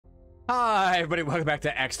Hi everybody, welcome back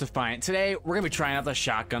to XDefiant. Today we're gonna be trying out the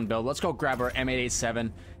shotgun build. Let's go grab our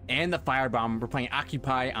M887 and the firebomb. We're playing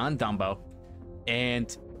Occupy on Dumbo,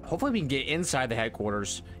 and hopefully we can get inside the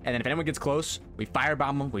headquarters. And then if anyone gets close, we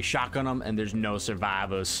firebomb them, we shotgun them, and there's no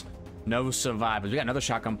survivors. No survivors. We got another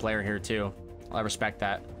shotgun player here too. I respect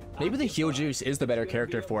that. Maybe the heal juice is the better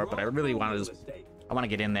character for it, but I really want to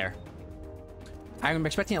get in there. I'm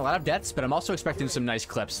expecting a lot of deaths, but I'm also expecting some nice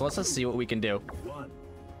clips. So let's see what we can do.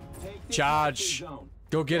 Charge.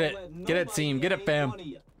 Go get it. Get it, team. Get it, fam.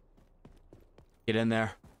 Get in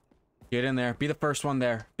there. Get in there. Be the first one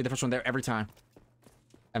there. Be the first one there every time.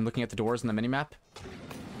 I'm looking at the doors in the minimap.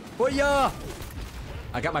 Oh, yeah.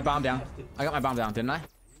 I got my bomb down. I got my bomb down, didn't I?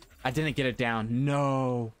 I didn't get it down.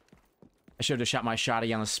 No. I should have just shot my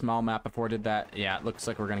shotty on the small map before I did that. Yeah, it looks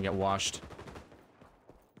like we're going to get washed.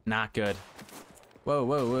 Not good. Whoa,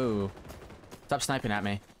 whoa, whoa. Stop sniping at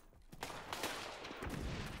me.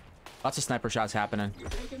 Lots of sniper shots happening.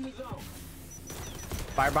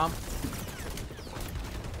 Firebomb.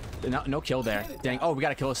 No kill there. Dang. Oh, we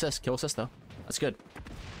got a kill assist. Kill assist, though. That's good.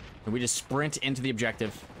 And we just sprint into the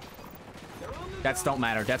objective. Deaths don't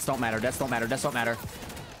matter. Deaths don't matter. Deaths don't matter. Deaths don't matter.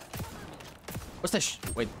 What's this?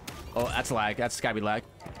 Wait. Oh, that's lag. That's gotta be lag.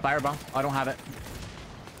 Firebomb. Oh, I don't have it.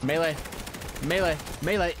 Melee. Melee.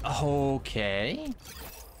 Melee. Okay.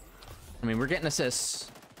 I mean, we're getting assists.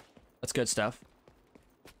 That's good stuff.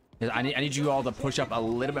 I need you all to push up a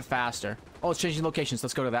little bit faster. Oh, it's changing locations.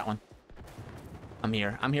 Let's go to that one. I'm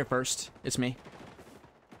here. I'm here first. It's me.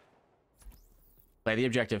 Play the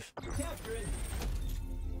objective.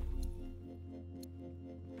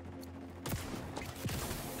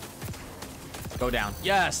 Go down.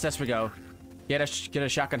 Yes, that's we go. Get a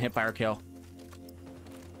shotgun hipfire kill.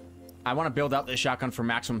 I want to build out this shotgun for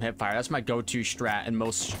maximum hipfire. That's my go-to strat in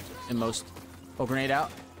most. Oh, grenade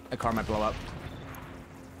out. That car might blow up.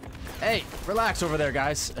 Hey, relax over there,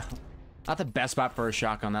 guys. Not the best spot for a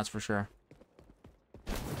shotgun, that's for sure.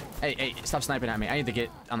 Hey, stop sniping at me. I need to get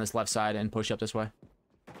on this left side and push up this way.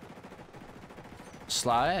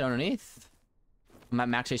 Slide underneath. I'm at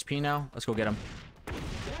max HP now. Let's go get him.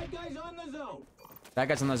 That guy's on the zone. That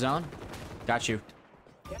guy's on the zone. Got you.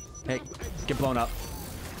 Hey, get blown up.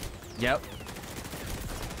 Yep.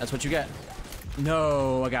 That's what you get.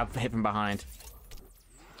 No, I got hit from behind.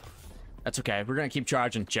 That's okay. We're gonna keep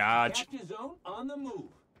charging. Charge. On the move.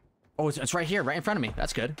 Oh, it's right here, right in front of me.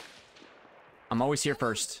 That's good. I'm always here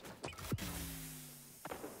first.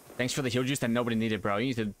 Thanks for the heal juice that nobody needed, bro. You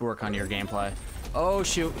need to work on your gameplay. Oh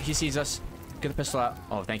shoot, he sees us. Get the pistol out.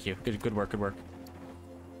 Oh, thank you. Good work. Good work.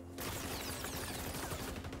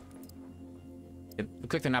 It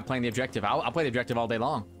looks like they're not playing the objective. I'll play the objective all day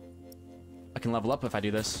long. I can level up if I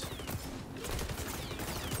do this.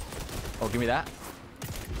 Oh, give me that.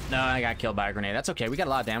 No, I got killed by a grenade. That's okay. We got a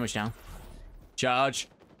lot of damage down. Charge.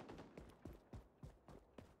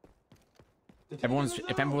 If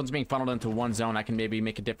everyone's being funneled into one zone, I can maybe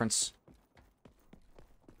make a difference.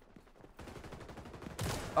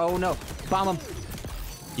 Oh no. Bomb him.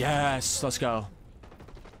 Yes, let's go.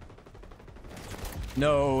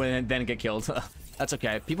 No, and then get killed. That's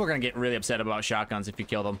okay. People are gonna get really upset about shotguns if you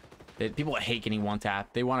kill them. People hate getting one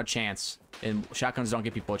tap. They want a chance, and shotguns don't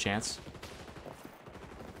give people a chance.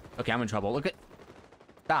 Okay, I'm in trouble. Look at.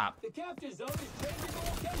 Stop. The capture zone is changing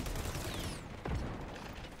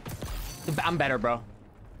location. I'm better, bro.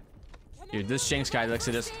 Dude, this Shanks guy likes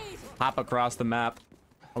to just hop across the map.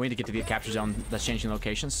 Oh, we need to get to the capture zone that's changing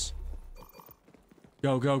locations.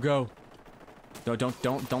 Go, go, go. No, don't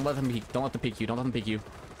let them peek. Don't let them peek you. Don't let them peek you.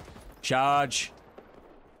 Charge.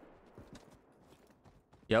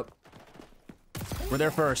 Yep. We're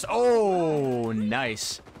there first. Oh,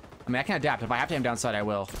 nice. I mean, I can adapt. If I have to aim downside, I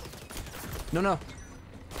will. No, no.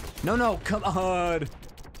 No, no. Come on.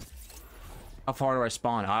 How far do I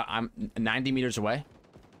spawn? I'm 90 meters away.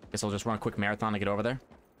 Guess I'll just run a quick marathon to get over there.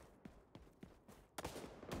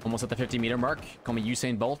 Almost at the 50-meter mark. Call me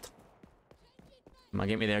Usain Bolt. Come on,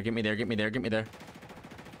 get me there. Get me there. Get me there. Get me there.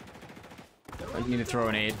 I need to throw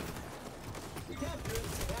an aid.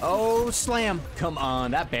 Oh, slam. Come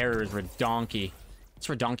on. That barrier is redonky. It's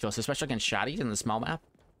redonkulous, especially against shotties in the small map.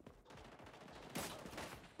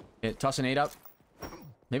 Okay, toss an aid up.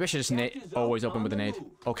 Maybe I should just always open with an aid.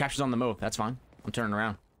 Oh, capture's on the move. That's fine. I'm turning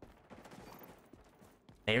around.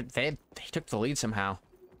 They took the lead somehow.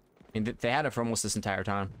 I mean, they had it for almost this entire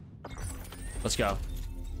time. Let's go.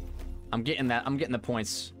 I'm getting that. I'm getting the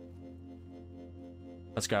points.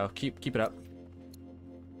 Let's go. Keep it up.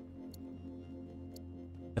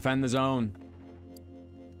 Defend the zone.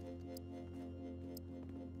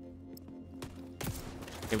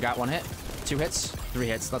 Okay, we got one hit, 2 hits, 3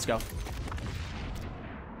 hits. Let's go.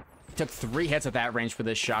 took 3 hits at that range for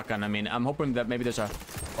this shotgun. I mean, I'm hoping that maybe there's a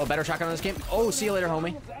better shotgun in this game. Oh, see you later,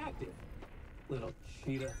 homie. Little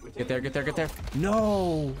cheetah. Get there, get there, get there.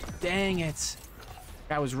 No! Dang it.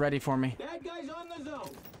 Guy was ready for me. Bad guys on the zone.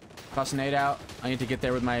 Toss a nade out. I need to get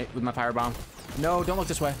there with my firebomb. No, don't look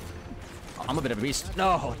this way. I'm a bit of a beast.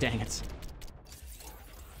 No, dang it.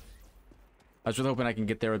 I was really hoping I can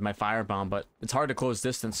get there with my firebomb, but it's hard to close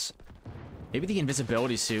distance. Maybe the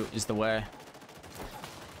invisibility suit is the way.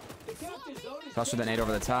 Toss with that nade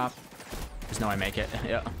over the top. There's no way I make it.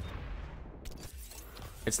 Yeah.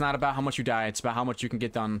 It's not about how much you die. It's about how much you can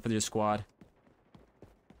get done for your squad.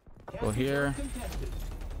 Go here.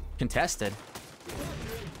 Contested.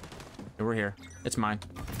 Yeah, we're here. It's mine.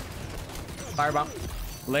 Firebomb.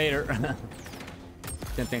 Later.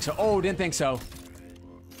 Didn't think so. Oh, didn't think so.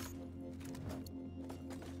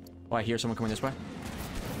 Oh, I hear someone coming this way.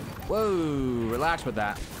 Whoa, relax with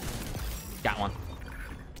that. Got one.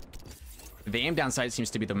 The aim down sight seems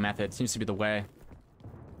to be the method. Seems to be the way.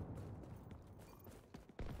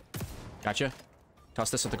 Gotcha. Toss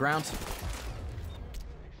this at the ground.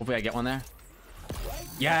 Hopefully I get one there.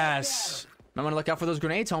 Yes! I'm gonna look out for those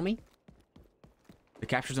grenades, homie. The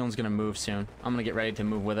capture zone's gonna move soon. I'm gonna get ready to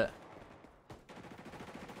move with it.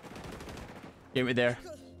 Get me there.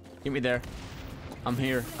 Get me there. I'm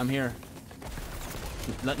here. I'm here.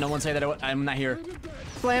 Let no one say that I'm not here.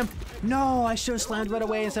 Slam! No, I should have slammed right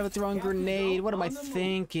away instead of throwing a grenade. What am I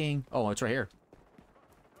thinking? Oh, it's right here.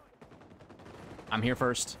 I'm here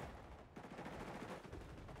first.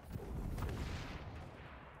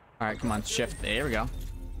 All right, come on, shift. There we go.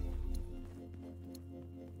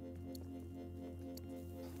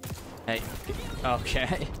 Hey,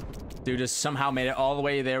 okay. Dude just somehow made it all the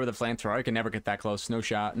way there with a flamethrower. I can never get that close. No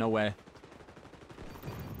shot. No way.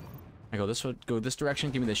 I go this way. Go this direction.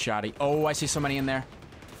 Give me the shotty. Oh, I see somebody in there.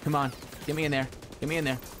 Come on. Get me in there. Get me in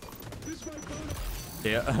there.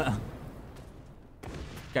 Yeah.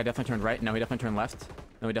 Guy definitely turned right. No, he definitely turned left.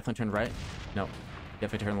 No, he definitely turned right. No,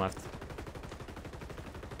 definitely turned left.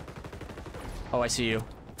 Oh, I see you.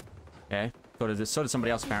 Okay. So did somebody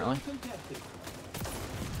else, apparently.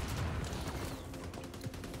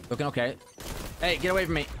 Looking okay. Hey, get away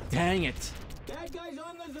from me. Dang it.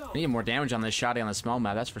 I need more damage on this shotty on the small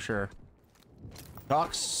map, that's for sure.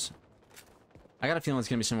 Talks. I got a feeling it's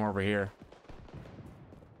going to be somewhere over here.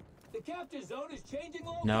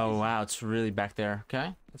 No, wow, it's really back there.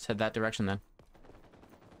 Okay, let's head that direction then.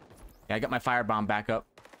 Yeah, I got my firebomb back up.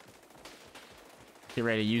 Get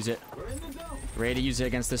ready to use it. Ready to use it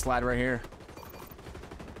against this lad right here.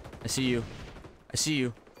 I see you. I see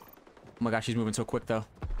you. Oh my gosh, he's moving so quick though.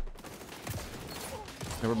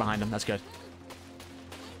 No, we're behind him. That's good.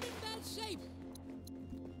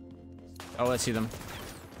 Oh, let's see them.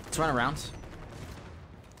 Let's run around.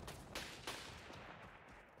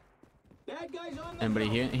 Anybody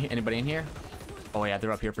here? Anybody in here? Oh yeah,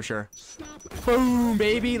 they're up here for sure. Boom,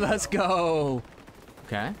 baby, let's go.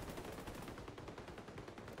 Okay.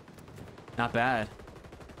 Not bad.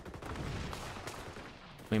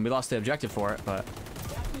 I mean, we lost the objective for it, but...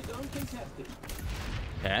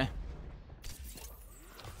 Okay.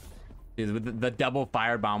 Dude, the double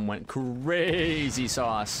firebomb went crazy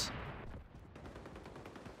sauce.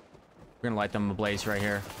 We're gonna light them ablaze right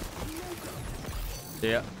here.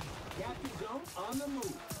 Yeah.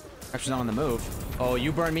 Capture zone on the move. Oh,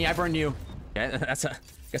 you burn me, I burn you. Okay, guess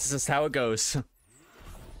this is how it goes.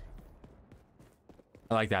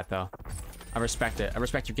 I like that though. I respect it. I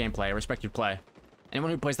respect your gameplay. I respect your play.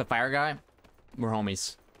 Anyone who plays the fire guy, we're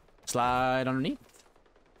homies. Slide underneath.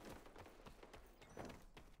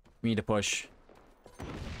 We need to push.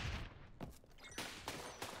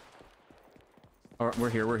 Oh, we're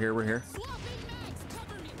here, we're here, we're here.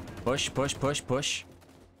 Push, push, push, push.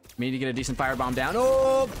 We need to get a decent firebomb down.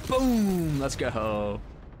 Oh, boom! Let's go.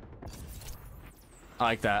 I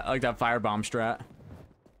like that. I like that firebomb strat.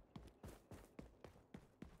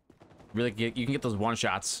 Really, you can get those one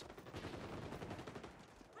shots.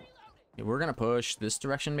 Yeah, we're gonna push this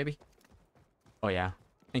direction, maybe. Oh yeah,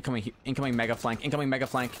 incoming mega flank, incoming mega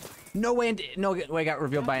flank. No way, no way got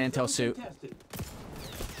revealed by an intel suit.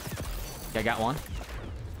 Okay, I got one.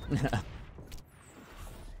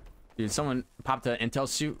 Dude, someone popped an intel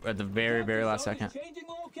suit at the very, very last second.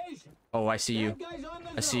 Oh, I see you.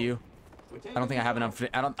 I see you. I don't think I have enough.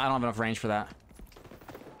 I don't have enough range for that.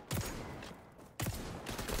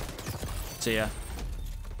 See ya.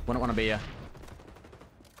 Wouldn't want to be ya.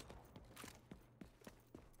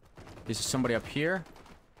 Is somebody up here?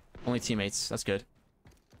 Only teammates. That's good.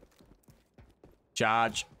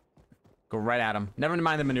 Charge. Go right at him. Never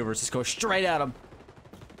mind the maneuvers. Just go straight at him.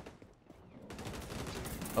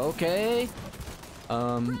 Okay.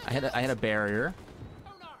 I had a barrier.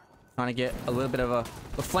 Trying to get a little bit of a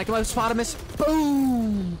flank of my Spotamus.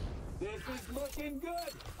 Boom! This is looking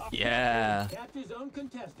good. Yeah. Capture zone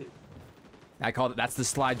contested. I called it. That's the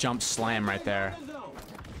slide jump slam right there.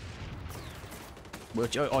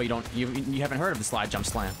 Which you haven't heard of the slide jump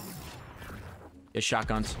slam? Get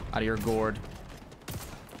shotguns out of your gourd.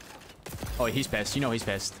 Oh, he's pissed. You know he's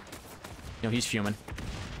pissed. You know he's fuming.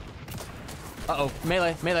 Uh-oh,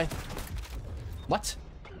 melee. What?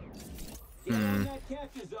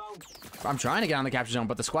 I'm trying to get on the capture zone,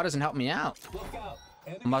 but the squad doesn't help me out.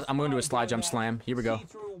 I'm going to do a slide jump slam. Here we go.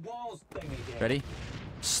 Ready?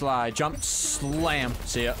 Slide jump slam.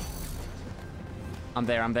 See ya. I'm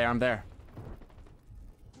there. Where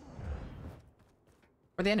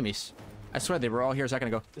are the enemies? I swear they were all here a second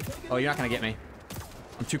ago. Oh, you're not gonna get me.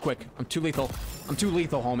 I'm too quick. I'm too lethal. I'm too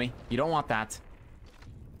lethal, homie. You don't want that.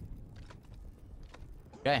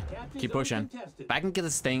 Okay, keep pushing. If I can get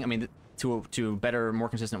this thing, I mean, to better, more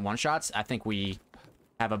consistent one-shots, I think we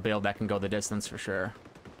have a build that can go the distance for sure.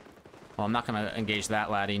 Well, I'm not gonna engage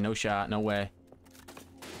that laddie. No shot. No way.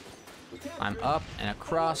 I'm up and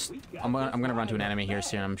across. I'm gonna run to an enemy here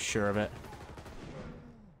soon. I'm sure of it.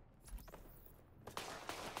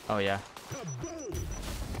 Oh yeah.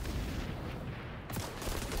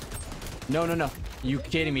 No. You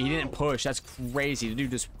kidding me? He didn't push. That's crazy.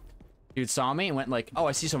 The dude saw me and went like, oh,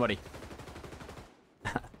 I see somebody.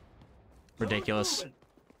 Ridiculous.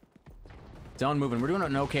 Zone moving. We're doing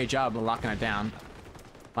an okay job of locking it down.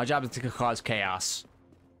 My job is to cause chaos.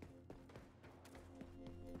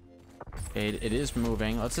 It is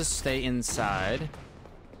moving. Let's just stay inside.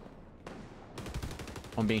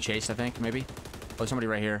 I'm being chased, I think, maybe. Oh, there's somebody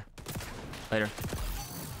right here. Later.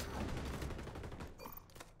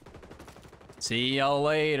 See ya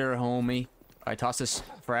later, homie. I toss this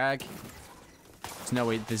frag. There's no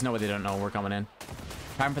way they don't know we're coming in.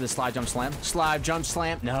 Time for the slide jump slam. Slide jump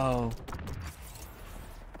slam. No.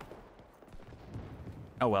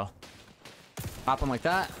 Oh well. Pop him like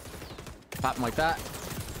that. Pop him like that.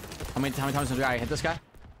 How many times did I hit this guy?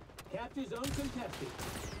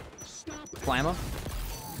 Slam him.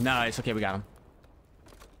 Nice. Okay, we got him.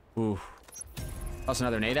 Ooh. Plus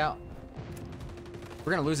another nade out.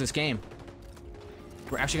 We're gonna lose this game.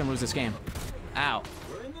 We're actually gonna lose this game. Ow.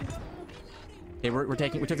 Okay,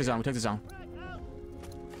 we took the zone. We took the zone.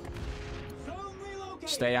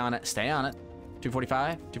 Stay on it. Stay on it.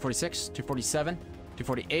 245, 246, 247,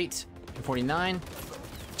 248, 249,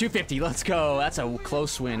 250. Let's go. That's a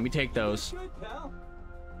close win. We take those.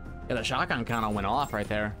 Yeah, the shotgun kind of went off right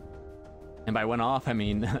there. And by went off, I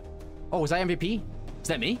mean... Oh, was I MVP? Is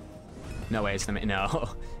that me? No way, it's not me. No.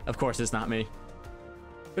 Of course it's not me.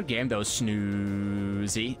 Good game, though,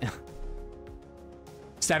 Snoozy.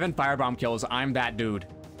 7 firebomb kills. I'm that dude.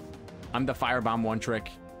 I'm the firebomb one trick.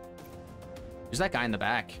 Who's that guy in the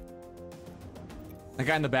back? That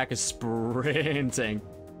guy in the back is sprinting.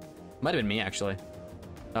 Might have been me, actually.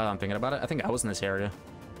 I'm thinking about it. I think I was in this area.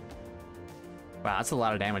 Wow, that's a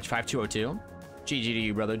lot of damage. 5202. GG to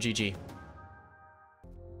you, brother. GG.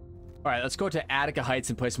 All right, let's go to Attica Heights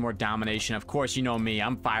and play some more domination. Of course, you know me.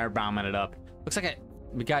 I'm firebombing it up. Looks like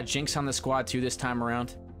we got Jinx on the squad, too, this time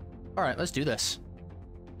around. All right, let's do this.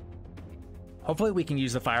 Hopefully, we can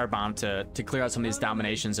use the firebomb to clear out some of these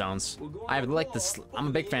domination zones. I'm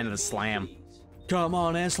a big fan of the slam. Come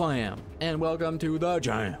on and slam. And welcome to the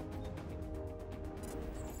jam.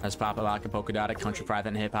 Let's pop a lock and polka dot, country fried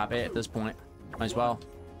and hip hop at this point. Might as well.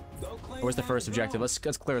 Where's the first objective? Let's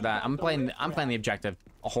clear that. I'm playing the objective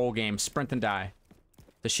a whole game. Sprint and die.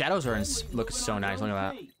 The shadows are look so nice. Look at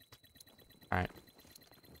that. All right.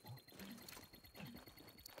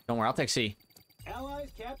 Don't worry, I'll take C. Allies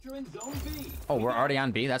capturing zone B. Oh, we're already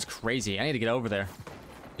on B. That's crazy. I need to get over there.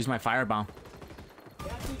 Use my firebomb.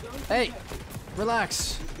 Hey,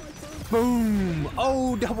 relax. Boom.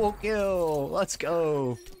 Oh, double kill. Let's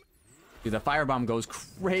go. Dude, the firebomb goes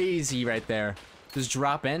crazy right there. Just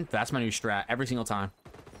drop in. That's my new strat every single time.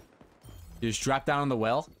 You just drop down on the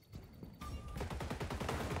well.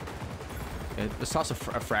 Okay, let's toss a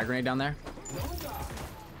frag grenade down there.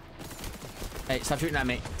 Hey, stop shooting at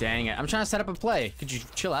me. Dang it. I'm trying to set up a play. Could you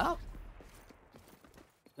chill out?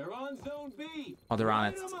 They're on zone B. Oh, they're on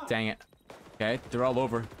it. Dang it. Okay, they're all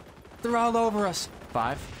over. They're all over us.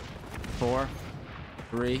 5, 4,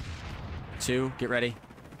 3, 2, get ready.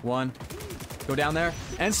 1. Go down there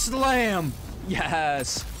and slam.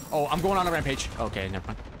 Yes. Oh, I'm going on a rampage. Okay, never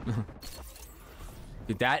mind.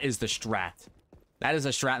 Dude, that is the strat. That is a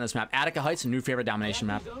strat in this map. Attica Heights, a new favorite domination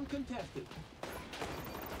map.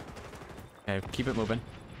 Okay, keep it moving.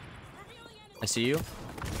 I see you.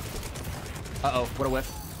 Uh-oh, what a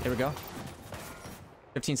whiff. Here we go.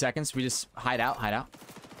 15 seconds. We just hide out, hide out.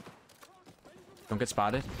 Don't get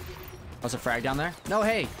spotted. There's a frag down there. No,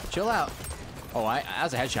 hey, chill out. Oh, that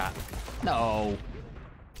was a headshot. No.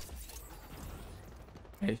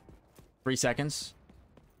 Okay. 3 seconds.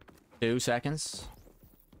 2 seconds.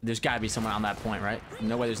 There's got to be someone on that point, right?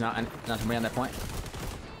 No way there's not somebody on that point.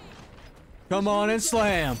 Come on and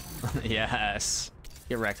slam. Yes.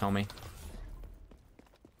 Get wrecked, homie.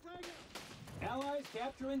 Allies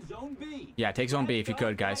capturing Zone B. Yeah, take Zone B if you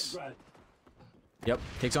could, guys. Yep,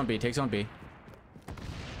 take Zone B, take Zone B.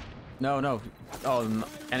 No, no. Oh,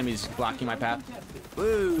 enemies blocking my path.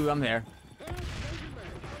 Woo, I'm there.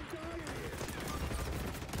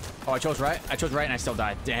 Oh, I chose right? I chose right and I still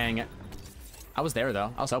died. Dang it. I was there,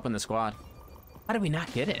 though. I was helping the squad. How did we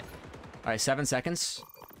not get it? All right, 7 seconds.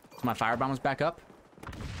 So my firebomb is back up.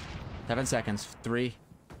 7 seconds. 3,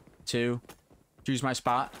 2. Choose my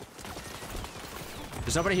spot.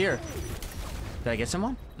 There's nobody here. Did I get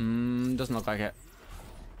someone? Doesn't look like it.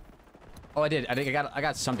 Oh, I did. I think I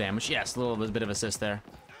got some damage. Yes, a little bit of assist there.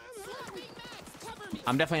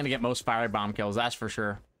 I'm definitely gonna get most firebomb kills. That's for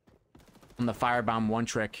sure. I'm the firebomb one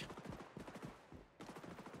trick.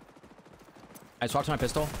 I swapped to my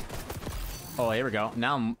pistol. Oh, here we go.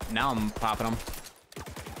 Now I'm popping them.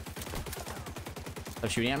 They're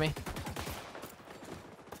shooting at me.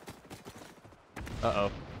 Uh-oh.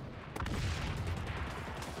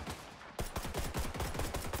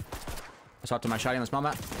 I swapped to my shotty in this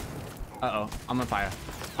moment. Uh-oh. I'm on fire.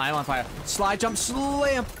 I am on fire. Slide jump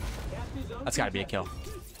slam. That's gotta be a kill.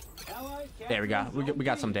 There we go. We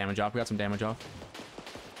got some damage off. We got some damage off.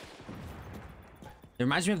 It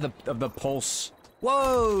reminds me of the pulse.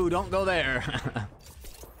 Whoa! Don't go there.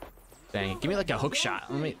 Dang it. Give me like a hook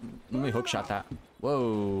shot. Let me hook shot that.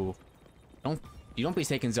 Whoa! You don't be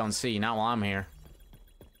taking Zone C. Not while I'm here.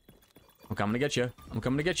 I'm coming to get you. I'm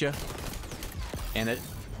coming to get you. And it.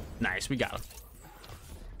 Nice. We got him.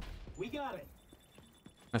 We got it.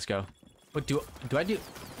 Let's go. But do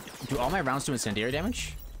all my rounds do incendiary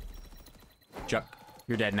damage? Chuck,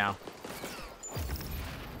 you're dead now.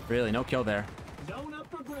 Really, no kill there. Zone up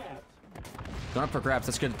for grabs. Zone up for grabs.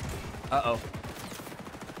 That's good. Uh-oh.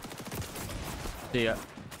 See ya.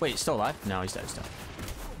 Wait, still alive? No, he's dead still.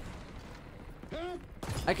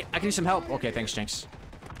 I can use some help. Okay, thanks, Jinx.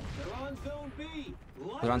 They're on Zone B.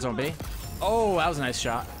 They're on Zone B. Oh, that was a nice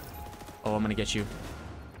shot. Oh, I'm gonna get you.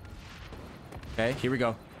 Okay, here we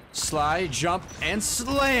go. Slide, jump, and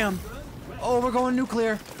slam. Oh, we're going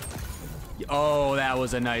nuclear. Oh, that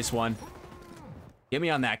was a nice one. Get me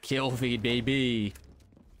on that kill feed, baby.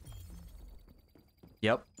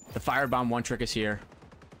 Yep, the firebomb one trick is here.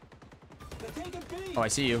 Oh, I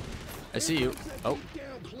see you. I see you. Oh.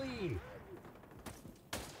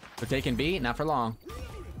 We're taking B, not for long.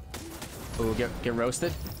 Oh, get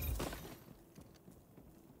roasted.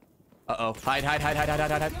 Uh-oh. Hide, hide, hide, hide,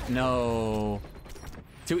 hide, hide, hide. No.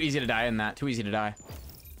 Too easy to die in that. Too easy to die.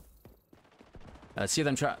 Let's see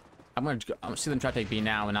them try. I'm gonna see them try to take B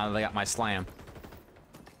now, and now that they got my slam.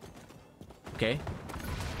 Okay.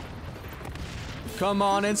 Come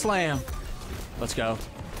on and slam. Let's go.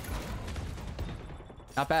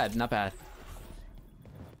 Not bad, not bad.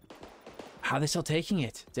 How are they still taking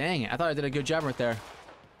it? Dang it. I thought I did a good job right there.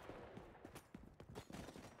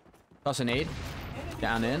 Toss a nade.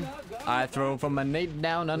 Down in. I throw from a nade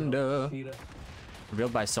down under.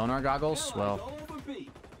 Revealed by sonar goggles? Well,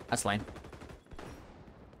 that's lame.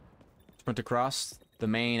 Sprint across the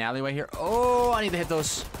main alleyway here. Oh, I need to hit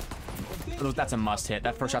those. That's a must hit.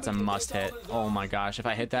 That first shot's a must hit. Oh my gosh. If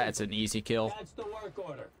I hit that, it's an easy kill. That's the work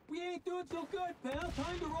order. We ain't doing so good, pal.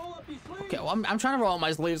 Time to roll up your sleeves. Okay, well, I'm trying to roll up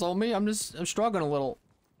my sleeves on me. I'm struggling a little.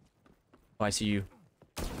 Oh, I see you.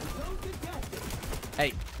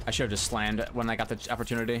 Hey, I should have just slammed when I got the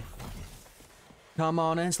opportunity. Come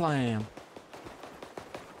on and slam.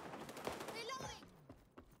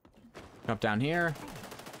 Jump down here.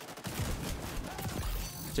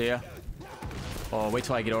 See ya. Oh, wait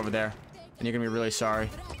till I get over there. And you're gonna be really sorry.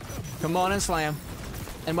 Come on and slam.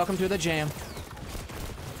 And welcome to the jam.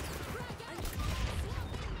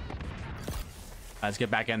 Let's get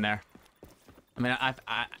back in there. I mean,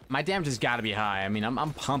 my damage has got to be high. I mean,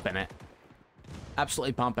 I'm pumping it.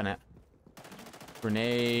 Absolutely pumping it.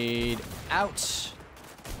 Grenade out.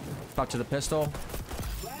 Talk to the pistol.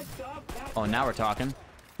 Oh, now we're talking.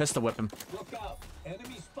 Pistol whip him. Look out.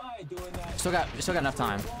 Enemy spy doing that. Still got enough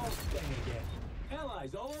time.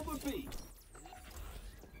 Allies all over B.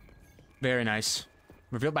 Very nice.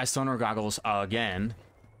 Revealed by sonar goggles again.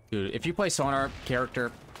 Dude, if you play sonar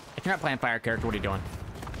character, if you're not playing fire character, what are you doing?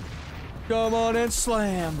 Come on and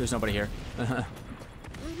slam. There's nobody here.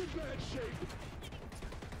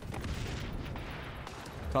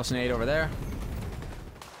 Toss an 8 over there.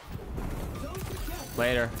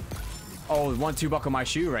 Later. Oh, 1-2 buckle my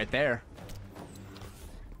shoe right there.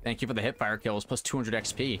 Thank you for the hip fire kills, plus 200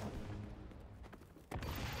 XP.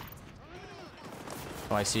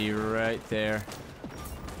 Oh, I see you right there.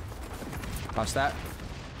 Toss that.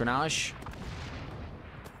 Grenage.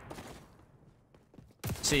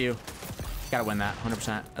 See you. Gotta win that,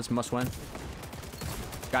 100%. That's a must win.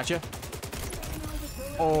 Gotcha.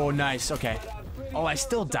 Oh, nice. Okay. Oh, I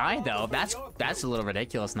still died though. That's a little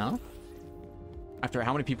ridiculous, no? After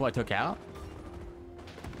how many people I took out?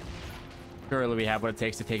 Surely we have what it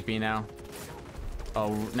takes to take B now.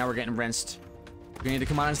 Oh, now we're getting rinsed. We need to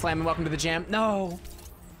come on and slam and welcome to the jam. No!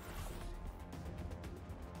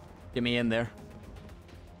 Get me in there.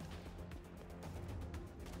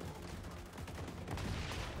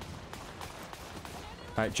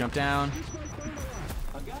 Alright, jump down.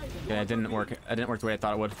 Okay, it didn't work. It didn't work the way I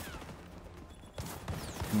thought it would.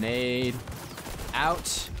 Nade.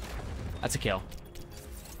 Out. That's a kill.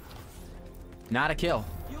 Not a kill.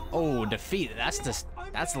 Oh, defeat. That's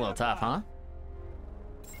a little tough, huh?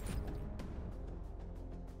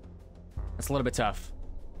 That's a little bit tough.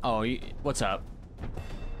 Oh, what's up?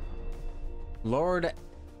 Lord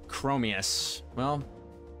Chromius. Well,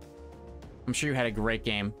 I'm sure you had a great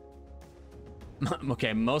game.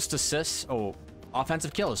 Okay, most assists. Oh,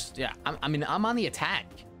 offensive kills. Yeah, I mean, I'm on the attack.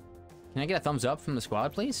 Can I get a thumbs up from the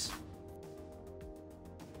squad, please?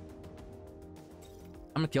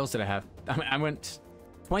 How many kills did I have? I went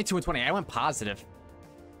 22 and 20. I went positive.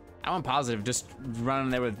 I went positive just running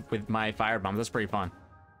there with my fire bombs. That's pretty fun.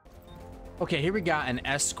 Okay, here we got an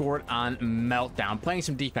escort on Meltdown. Playing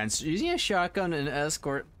some defense. Using a shotgun and an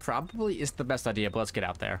escort probably is the best idea, but let's get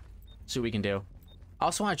out there. See what we can do. I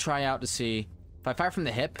also want to try out to see if I fire from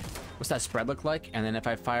the hip, what's that spread look like? And then if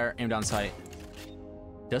I fire aimed on sight.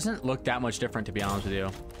 Doesn't look that much different, to be honest with you.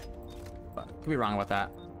 But could be wrong about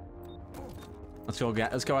that. Let's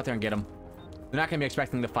go out there and get them. They're not gonna be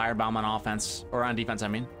expecting the firebomb on offense or on defense, I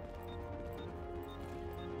mean.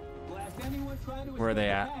 Where are they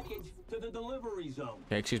at?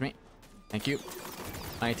 Okay, excuse me. Thank you.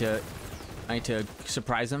 I need to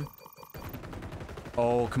surprise them.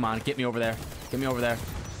 Oh, come on, get me over there. Get me over there.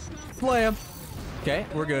 Slam. Okay,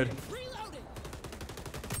 we're good.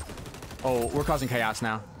 Oh, we're causing chaos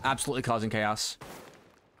now. Absolutely causing chaos.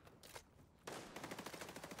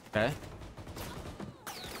 Okay.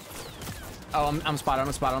 Oh, I'm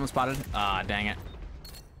spotted. Ah, dang it.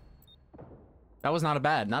 That was not a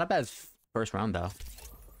bad first round, though.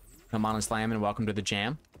 Come on and slam and welcome to the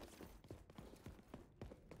jam.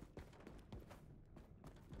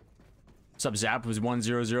 What's up, Zap? It was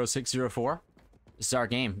 100604. This is our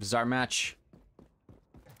game. This is our match.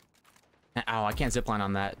 Ow, I can't zipline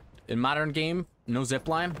on that. In modern game, no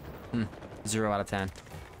zipline? 0 out of 10.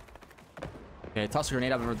 Okay, toss a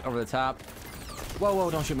grenade up over the top. Whoa, whoa,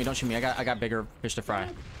 don't shoot me, don't shoot me. I got bigger fish to fry.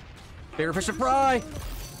 Bigger fish to fry!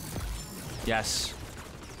 Yes.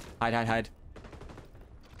 Hide.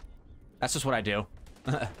 That's just what I do.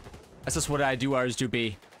 That's just what I do, R's do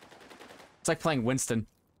be. It's like playing Winston.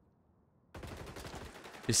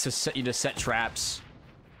 You just set traps.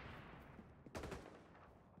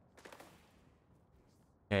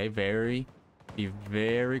 Okay, be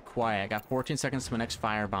very quiet. I got 14 seconds to my next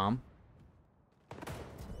firebomb.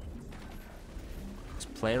 Let's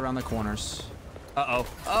play around the corners. Uh-oh.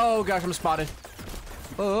 Oh, gosh, I'm spotted.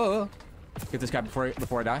 Oh. Get this guy before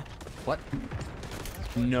I die. What?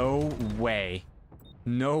 No way.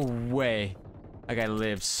 No way. That guy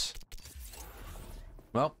lives.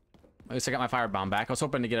 Well, at least I got my firebomb back. I was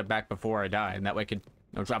hoping to get it back before I died, and that way I could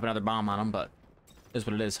drop another bomb on him, but it is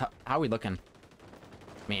what it is. How are we looking?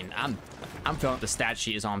 I mean, I'm filling up the stat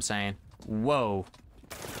sheet is all I'm saying. Whoa.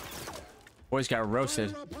 Boys got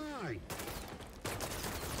roasted.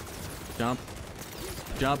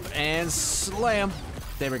 Jump, and slam.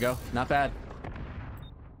 There we go. Not bad.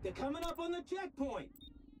 They're coming up on the checkpoint.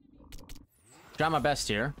 Try my best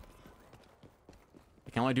here.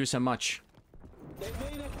 I can only do so much. They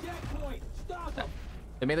made a checkpoint. Stop them.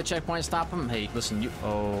 They made the checkpoint. Stop them. Hey, listen, you.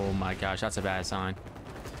 Oh my gosh, that's a bad sign.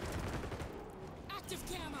 Active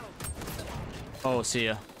camo. Oh, see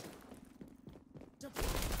ya.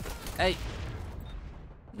 Hey.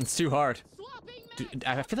 It's too hard. Dude,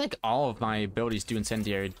 I feel like all of my abilities do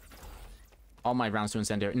incendiary. All my rounds do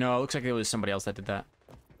incendiary. No, it looks like it was somebody else that did that.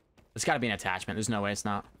 It's got to be an attachment. There's no way it's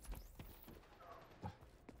not.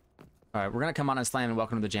 All right, we're gonna come on and slam and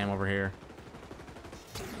welcome to the jam over here.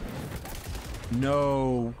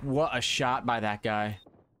 No, what a shot by that guy.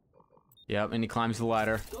 Yep, and he climbs the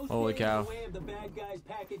ladder. Holy cow. The bad guy's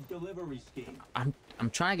package delivery scheme. I'm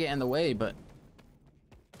trying to get in the way, but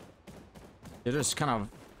They're just kind of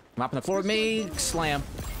mopping the floor with me. Slam.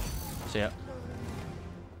 See ya.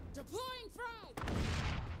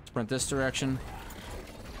 Sprint this direction.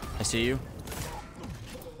 I see you.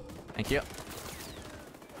 Thank you.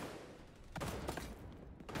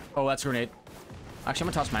 Oh, that's a grenade. Actually,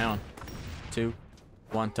 I'm gonna toss my own. 2,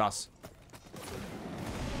 1, toss.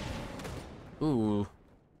 Ooh.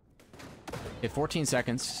 Okay, 14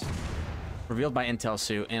 seconds. Revealed by intel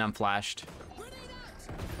suit, and I'm flashed.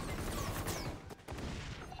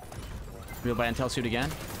 Revealed by intel suit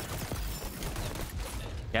again.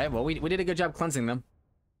 Okay, well, we did a good job cleansing them.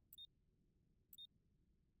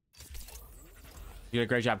 You did a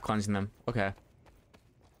great job cleansing them. Okay.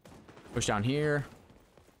 Push down here.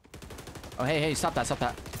 Oh, hey, stop that, stop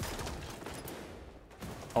that.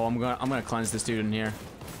 Oh, I'm gonna cleanse this dude in here.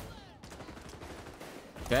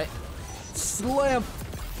 Okay. Slam!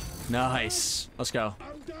 Nice. Let's go.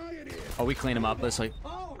 Oh, we clean him up. Let's like...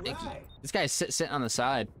 This guy's sitting on the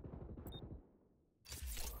side.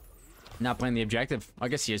 Not playing the objective. I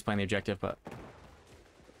guess he is playing the objective, but...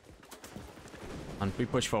 We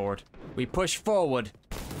push forward. We push forward.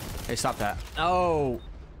 Hey, stop that. Oh!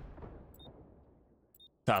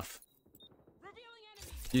 Tough.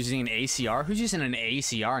 Using an ACR? Who's using an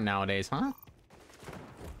ACR nowadays, huh?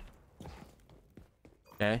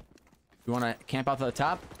 Okay. You want to camp out to the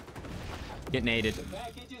top? Get naded. The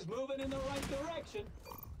package is moving in the right direction.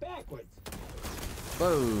 Backwards.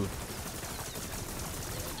 Whoa.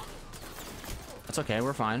 That's okay.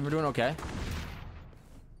 We're fine. We're doing okay.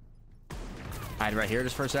 Hide right here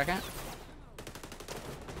just for a second.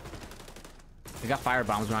 We got fire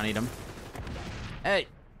bombs when I need them. Hey.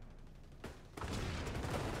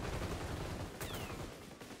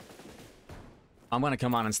 I'm gonna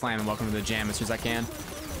come on and slam and welcome to the jam as soon as I can.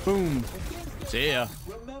 Boom. See ya.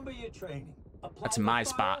 Remember your training. That's my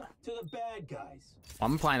spot. To the bad guys.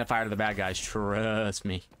 I'm applying the fire to the bad guys. Trust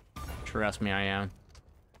me. Trust me, I am.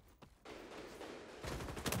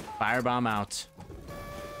 Firebomb out.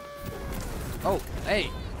 Oh, hey.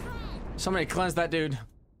 Somebody cleanse that dude.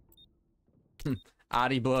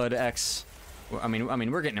 Adi Blood X. I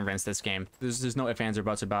mean, we're getting rinsed this game. There's no ifs, ands, or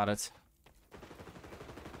buts about it.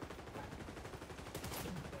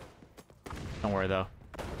 Don't worry, though.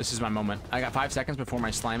 This is my moment. I got 5 seconds before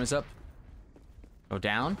my slime is up. Go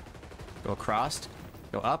down. Go across.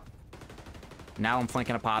 Go up. Now I'm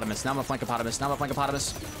flanking Hippopotamus. Now I'm a flank Hippopotamus. Now I'm a flank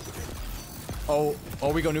Hippopotamus. Oh,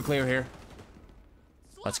 we go nuclear here.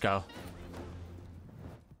 Let's go.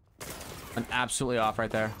 I'm absolutely off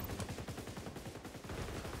right there.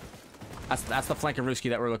 That's the flankarooski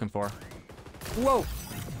that we're looking for. Whoa.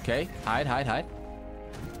 Okay. Hide.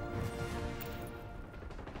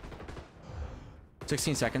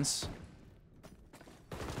 16 seconds.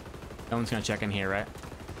 No one's gonna check in here, right?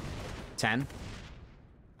 10.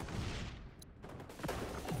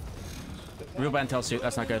 Real bad intel suit.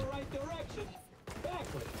 That's not good.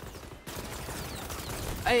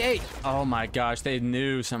 Hey! Oh my gosh, they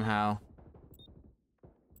knew somehow.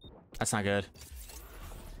 That's not good.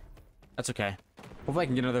 That's okay. Hopefully I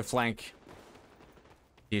can get another flank.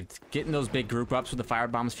 Dude, getting those big group ups with the fire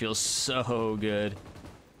bombs feels so good.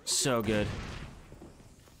 So good.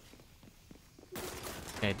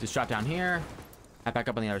 Okay, just drop down here. Head back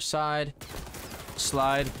up on the other side.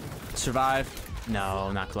 Slide. Survive.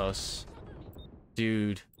 No, not close.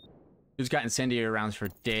 Dude. Dude's got incendiary rounds for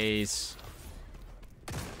days.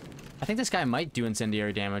 I think this guy might do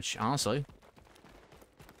incendiary damage, honestly.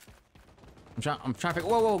 I'm trying to figure...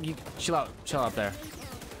 Whoa, you, chill out there.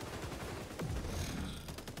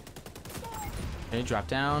 Okay, drop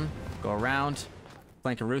down. Go around.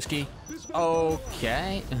 Flankarooski.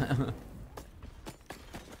 Okay.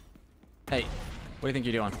 Hey, what do you think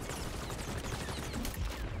you're doing?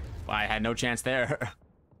 Well, I had no chance there.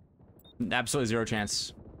 Absolutely zero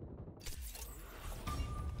chance.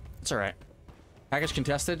 It's alright. Package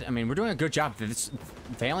contested. I mean, we're doing a good job.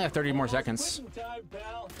 They only have 30 more seconds.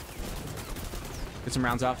 Get some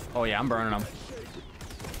rounds off. Oh yeah, I'm burning them.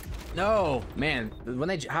 No, man. When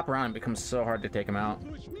they hop around, it becomes so hard to take them out.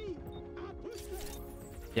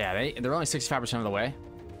 Yeah, they're only 65% of the way.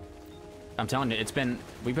 I'm telling you,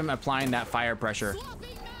 we've been applying that fire pressure.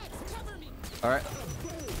 All right.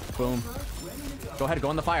 Boom. Go ahead, go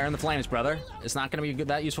in the fire and the flames, brother. It's not gonna be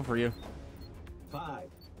that useful for you. 5,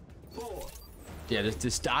 4. Yeah,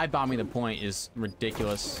 this dive bombing the point is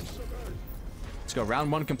ridiculous. Let's go,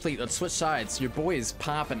 round 1 complete. Let's switch sides. Your boy is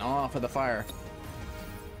popping off of the fire.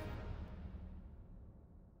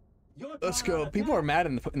 Let's go. People are mad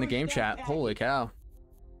in the game chat. Holy cow.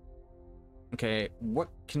 Okay, what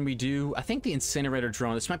can we do? I think the incinerator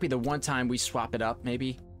drone. This might be the one time we swap it up,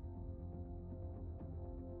 maybe.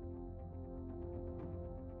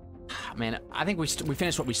 Man, I think we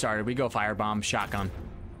finished what we started. We go firebomb, shotgun.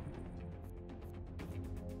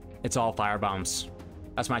 It's all firebombs.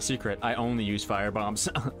 That's my secret. I only use firebombs.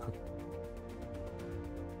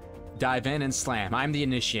 Dive in and slam. I'm the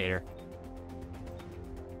initiator.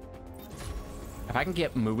 If I can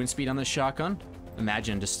get movement speed on this shotgun,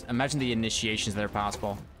 imagine the initiations that are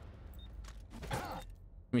possible. Can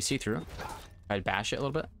we see through? If I bash it a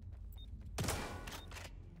little bit.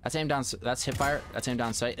 That's aim down. That's hip fire. That's aim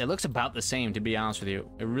down sight. It looks about the same, to be honest with you.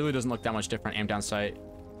 It really doesn't look that much different. Aim down sight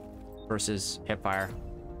versus hip fire.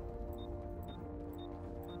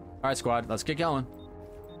 All right, squad. Let's get going.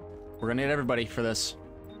 We're gonna need everybody for this.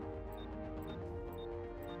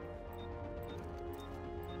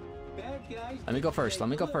 Let me go first. Let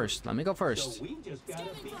me go first. Let me go first.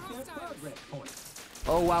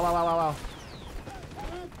 Oh, wow, wow, wow, wow, wow.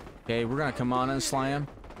 Okay, we're gonna come on and slam.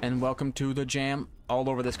 And welcome to the jam. All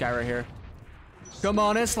over this guy right here. Come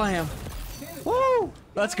on and slam. Woo!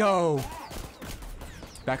 Let's go.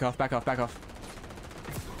 Back off, back off, back off.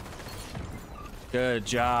 Good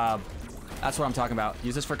job. That's what I'm talking about.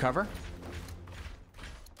 Use this for cover.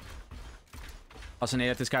 Also nade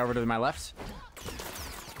at this guy over to my left.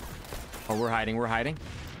 Oh, we're hiding, we're hiding.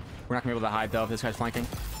 We're not gonna be able to hide though if this guy's flanking.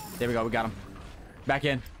 There we go, we got him. Back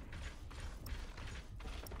in.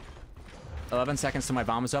 11 seconds till my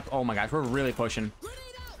bomb is up. Oh my gosh, we're really pushing.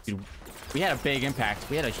 Dude, we had a big impact.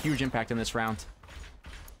 We had a huge impact in this round.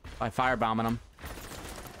 By firebombing them.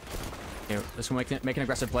 Okay, let's make an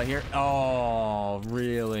aggressive play here. Oh,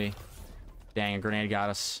 really? Dang, a grenade got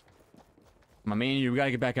us. My me and you, we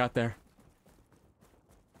gotta get back out there.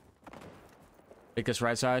 Take this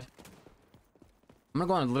right side. I'm gonna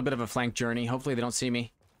go on a little bit of a flank journey. Hopefully they don't see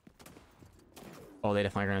me. Oh, they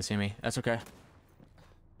definitely are gonna see me. That's okay.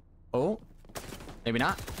 Oh, maybe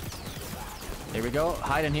not. There we go.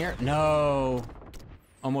 Hide in here. No.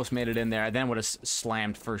 Almost made it in there. I then would have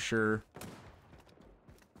slammed for sure.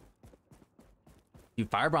 Dude,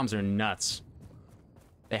 firebombs are nuts.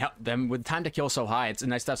 They help them with time to kill so high. It's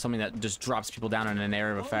nice to have something that just drops people down in an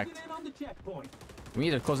area of effect. We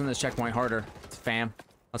need to close in this checkpoint harder. Fam.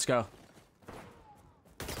 Let's go.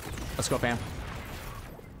 Let's go, fam.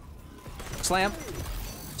 Slam.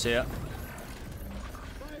 See ya.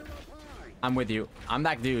 I'm with you. I'm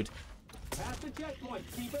that dude. Past the checkpoint.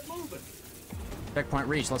 Keep it moving. Checkpoint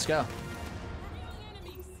reached. Let's go.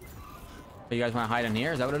 You guys want to hide in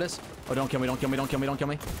here? Is that what it is? Oh, don't kill me. Don't kill me. Don't kill me. Don't kill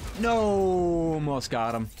me. No. Almost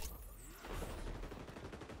got him.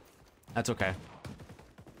 That's okay.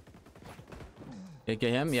 Get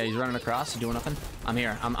him. Yeah, he's running across. Doing nothing. I'm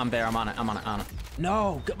here. I'm there. I'm on it. I'm on it. On it.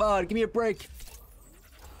 No. Come on. Give me a break.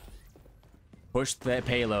 Push the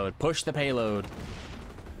payload. Push the payload.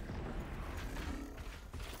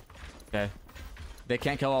 Okay. They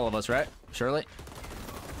can't kill all of us, right? Surely?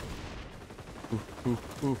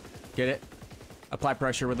 Ooh. Get it? Apply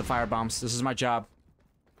pressure with the fire bombs. This is my job.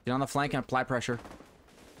 Get on the flank and apply pressure.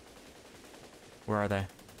 Where are they?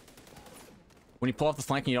 When you pull off the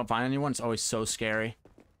flank and you don't find anyone, it's always so scary.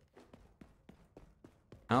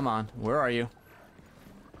 Come on. Where are you?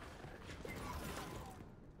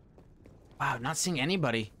 Wow, not seeing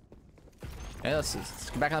anybody. Okay, let's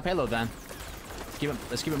get back on the payload then.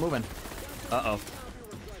 Let's keep it moving. Uh-oh.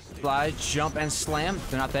 Fly, jump, and slam.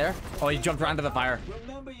 They're not there. Oh, he jumped right into the fire.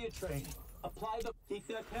 Remember your training. Apply the keep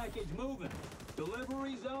that package moving.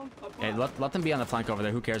 Delivery zone. Okay, let them be on the flank over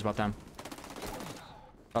there. Who cares about them?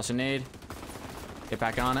 Toss a nade. Get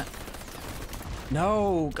back on it.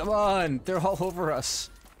 No, come on. They're all over us.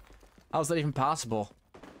 How is that even possible?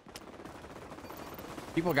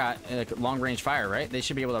 People got like long range fire, right? They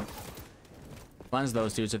should be able to cleanse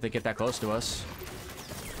those dudes if they get that close to us.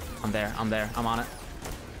 I'm there. I'm there. I'm on it.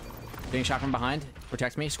 Being shot from behind.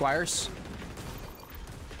 Protect me, squires.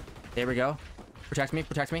 There we go. Protect me.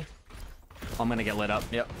 Protect me. Oh, I'm gonna get lit up.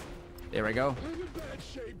 Yep. There we go.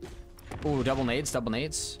 Ooh, double nades. Double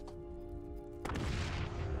nades.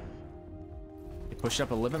 Push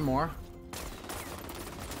up a little bit more.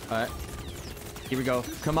 All right. Here we go.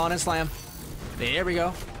 Come on and slam. There we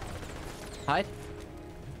go. Hide.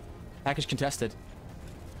 Package contested.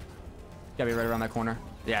 Gotta be right around that corner.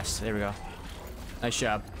 Yes, there we go. Nice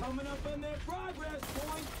job. Coming up on that progress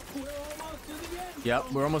point. We're almost to the end.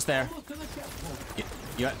 Yep, we're almost there. Almost to the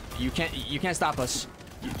checkpoint. You can't stop us.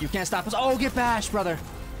 You can't stop us. Oh, get bashed, brother.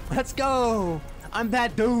 Let's go. I'm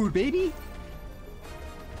that dude, baby.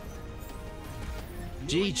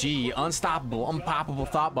 GG, unstoppable, unpoppable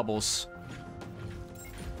thought bubbles.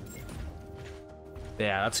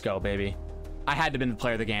 Yeah, let's go, baby. I had to have been the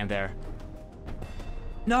player of the game there.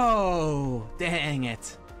 No, dang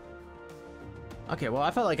it. Okay, well,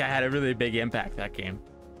 I felt like I had a really big impact that game.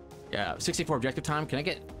 Yeah, 64 objective time. Can I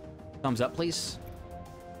get thumbs up, please?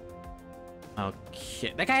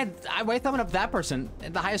 Okay, that guy had, why thumbing up that person?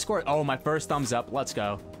 The highest score. Oh, my first thumbs up. Let's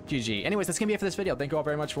go. GG. Anyways, that's gonna be it for this video. Thank you all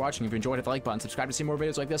very much for watching. If you enjoyed, hit the like button, subscribe to see more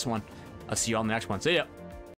videos like this one. I'll see you all in the next one. See ya.